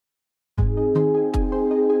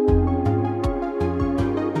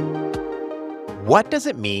What does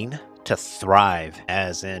it mean to thrive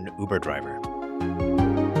as an Uber driver?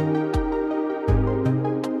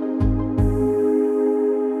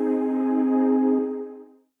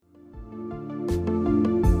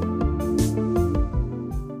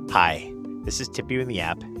 Hi, this is Tip You in the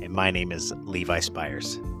App, and my name is Levi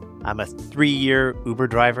Spires. I'm a 3-year Uber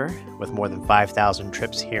driver with more than 5,000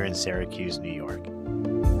 trips here in Syracuse, New York.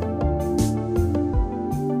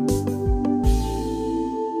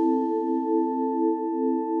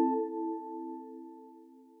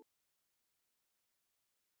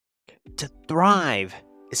 To thrive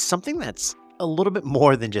is something that's a little bit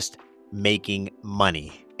more than just making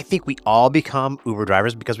money. I think we all become Uber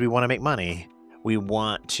drivers because we want to make money. We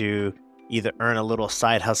want to either earn a little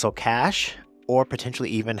side hustle cash or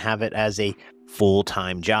potentially even have it as a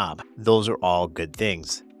full-time job. Those are all good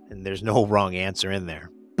things, and there's no wrong answer in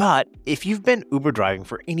there. But if you've been Uber driving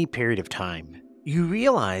for any period of time, you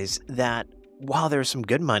realize that while there's some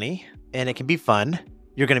good money and it can be fun,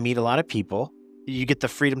 you're going to meet a lot of people, you get the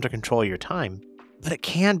freedom to control your time, but it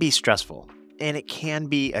can be stressful and it can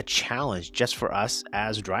be a challenge just for us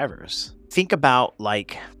as drivers. Think about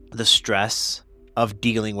like the stress of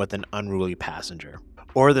dealing with an unruly passenger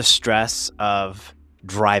or the stress of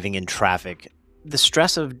driving in traffic, the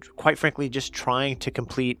stress of, quite frankly, just trying to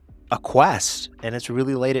complete a quest and it's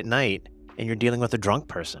really late at night and you're dealing with a drunk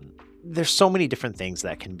person. There's so many different things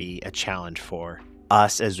that can be a challenge for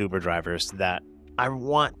us as Uber drivers that I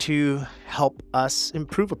want to help us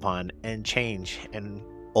improve upon and change and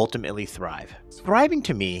ultimately thrive. Thriving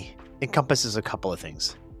to me encompasses a couple of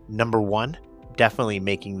things. Number one, definitely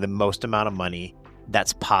making the most amount of money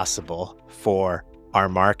that's possible for our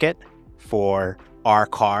market, for our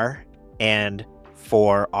car, and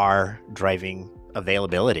for our driving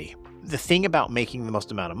availability. The thing about making the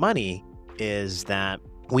most amount of money is that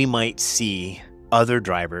we might see other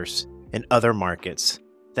drivers in other markets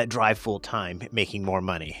that drive full time making more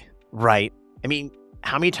money, right? I mean,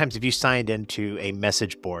 how many times have you signed into a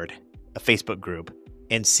message board, a Facebook group,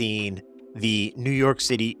 and seen the New York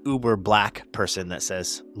City Uber Black person that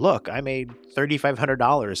says, look, I made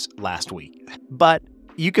 $3,500 last week, but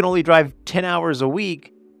you can only drive 10 hours a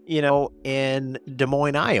week, in Des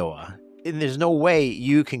Moines, Iowa. And there's no way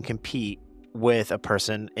you can compete with a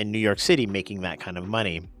person in New York City making that kind of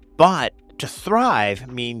money. But to thrive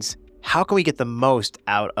means, how can we get the most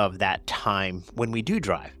out of that time when we do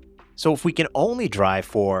drive? So if we can only drive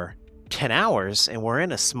for 10 hours and we're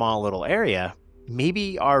in a small little area,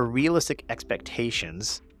 maybe our realistic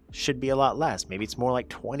expectations should be a lot less. Maybe it's more like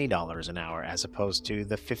 $20 an hour as opposed to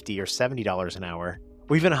the $50 or $70 an hour,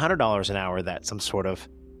 or even $100 an hour that some sort of,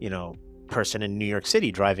 person in New York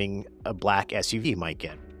City driving a black SUV might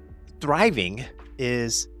get. Thriving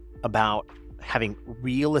is about having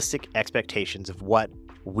realistic expectations of what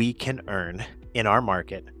we can earn in our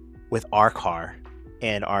market with our car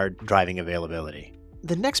and our driving availability.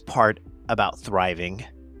 The next part about thriving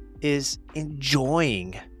is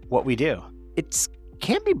enjoying what we do. It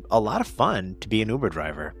can be a lot of fun to be an Uber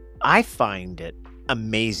driver. I find it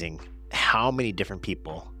amazing how many different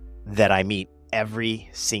people that I meet every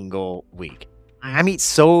single week. I meet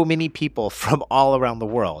so many people from all around the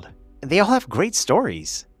world, and they all have great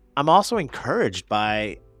stories. I'm also encouraged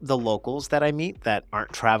by the locals that I meet that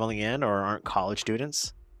aren't traveling in or aren't college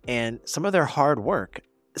students, and some of their hard work.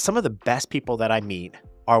 Some of the best people that I meet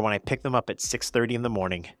are when I pick them up at 6:30 in the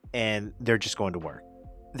morning and they're just going to work.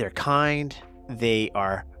 They're kind, they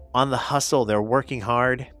are on the hustle, they're working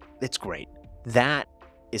hard. It's great. That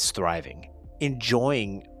is thriving,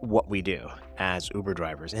 enjoying what we do as Uber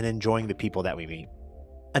drivers and enjoying the people that we meet.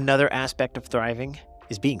 Another aspect of thriving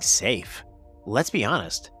is being safe. Let's be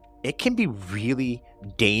honest, it can be really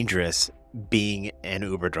dangerous being an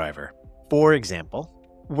Uber driver. For example,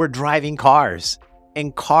 we're driving cars,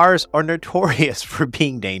 and cars are notorious for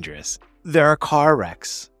being dangerous. There are car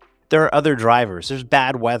wrecks. There are other drivers. There's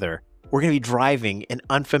bad weather. We're going to be driving in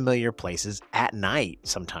unfamiliar places at night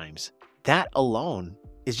sometimes. That alone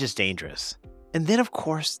is just dangerous. And then, of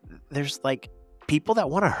course, there's like people that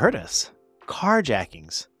want to hurt us.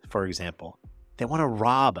 Carjackings, for example. They want to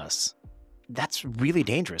rob us. That's really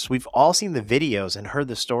dangerous. We've all seen the videos and heard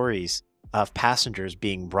the stories of passengers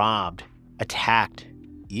being robbed, attacked,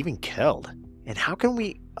 even killed. And how can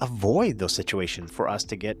we avoid those situations for us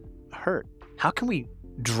to get hurt? How can we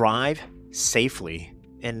drive safely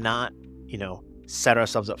and not, set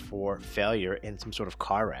ourselves up for failure in some sort of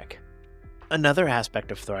car wreck? Another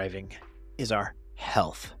aspect of thriving is our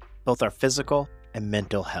health, both our physical and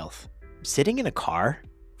mental health. Sitting in a car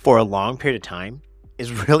for a long period of time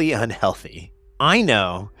is really unhealthy. I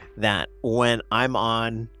know that when I'm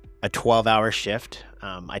on a 12-hour shift.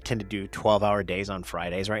 I tend to do 12-hour days on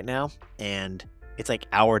Fridays right now, and it's like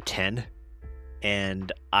hour 10,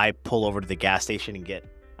 and I pull over to the gas station and get,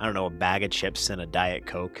 I don't know, a bag of chips and a Diet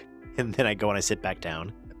Coke, and then I go and I sit back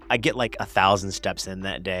down. I get like 1,000 steps in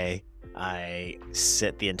that day. I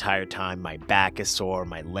sit the entire time. My back is sore,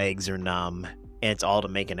 my legs are numb, and it's all to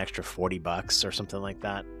make an extra $40 or something like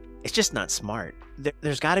that. It's just not smart.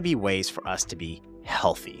 There's got to be ways for us to be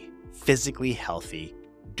healthy, physically healthy,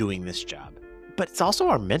 doing this job. But it's also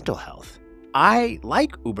our mental health. I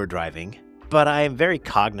like Uber driving, but I am very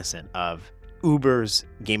cognizant of Uber's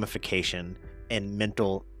gamification and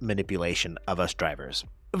mental manipulation of us drivers.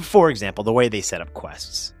 For example, the way they set up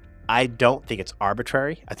quests. I don't think it's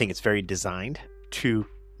arbitrary. I think it's very designed to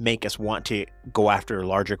make us want to go after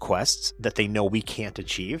larger quests that they know we can't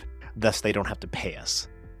achieve, thus they don't have to pay us.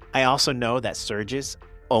 I also know that surges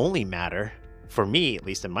only matter, for me, at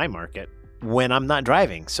least in my market, when I'm not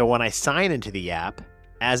driving. So when I sign into the app,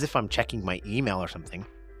 as if I'm checking my email or something,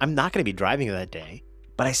 I'm not going to be driving that day,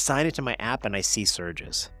 but I sign into my app and I see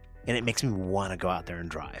surges, and it makes me want to go out there and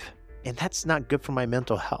drive. And that's not good for my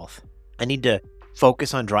mental health. I need to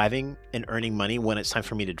focus on driving and earning money when it's time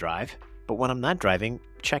for me to drive, but when I'm not driving,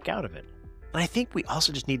 check out of it. And I think we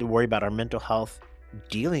also just need to worry about our mental health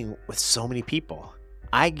dealing with so many people.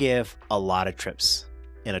 I give a lot of trips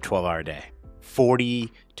in a 12-hour day,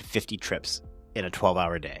 40 to 50 trips in a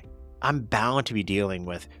 12-hour day. I'm bound to be dealing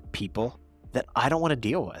with people that I don't want to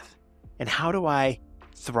deal with. And how do I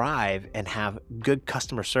thrive and have good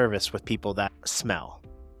customer service with people that smell,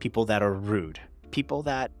 people that are rude, people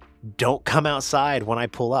that don't come outside when I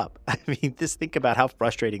pull up? I mean, just think about how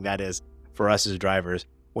frustrating that is for us as drivers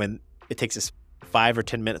when it takes us 5 or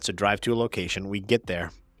 10 minutes to drive to a location, we get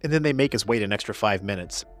there, and then they make us wait an extra 5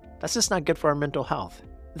 minutes. That's just not good for our mental health.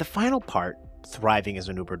 The final part, thriving as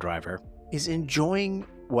an Uber driver, is enjoying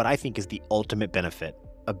what I think is the ultimate benefit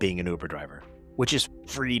of being an Uber driver, which is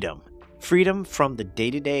freedom. Freedom from the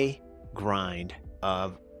day-to-day grind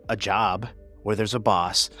of a job where there's a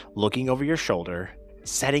boss looking over your shoulder,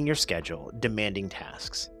 setting your schedule, demanding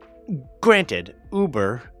tasks. Granted,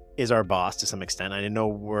 Uber is our boss to some extent. I know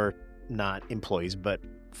we're not employees, but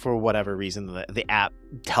for whatever reason, the app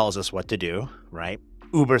tells us what to do, right?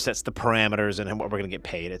 Uber sets the parameters and what we're going to get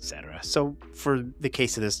paid, etc. So for the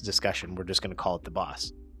case of this discussion, we're just going to call it the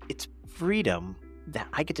boss. It's freedom that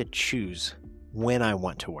I get to choose when I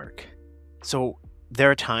want to work. So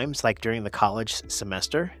there are times like during the college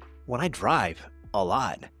semester when I drive a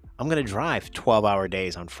lot. I'm going to drive 12-hour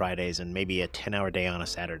days on Fridays and maybe a 10-hour day on a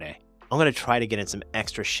Saturday. I'm going to try to get in some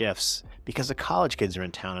extra shifts because the college kids are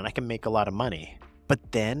in town and I can make a lot of money.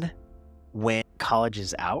 But then when college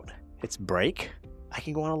is out, it's break, I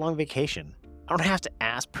can go on a long vacation. I don't have to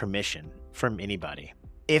ask permission from anybody.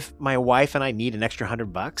 If my wife and I need an extra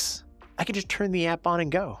 $100, I can just turn the app on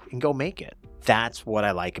and go make it. That's what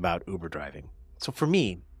I like about Uber driving. So for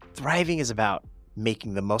me, thriving is about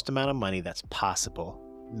making the most amount of money that's possible,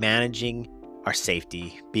 managing our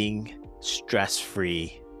safety, being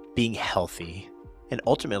stress-free, being healthy, and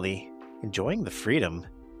ultimately enjoying the freedom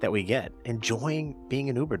that we get, enjoying being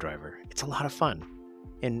an Uber driver. It's a lot of fun.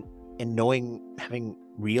 And knowing, having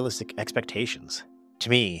realistic expectations. To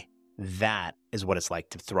me, that is what it's like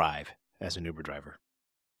to thrive as an Uber driver.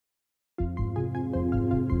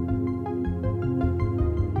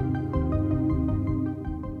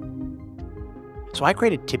 So I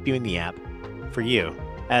created Tip You in the app for you.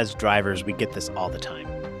 As drivers, we get this all the time.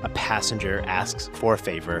 A passenger asks for a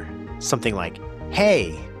favor, something like,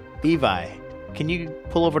 "Hey, Levi, can you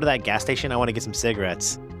pull over to that gas station? I want to get some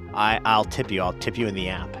cigarettes. I'll tip you. I'll tip you in the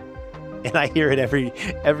app." And I hear it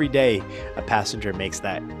every day a passenger makes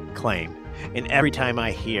that claim. And every time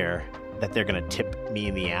I hear that they're going to tip me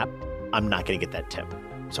in the app, I'm not going to get that tip.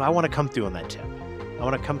 So I want to come through on that tip. I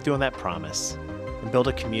want to come through on that promise and build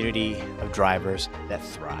a community of drivers that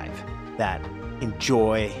thrive, that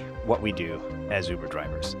enjoy what we do as Uber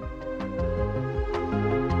drivers.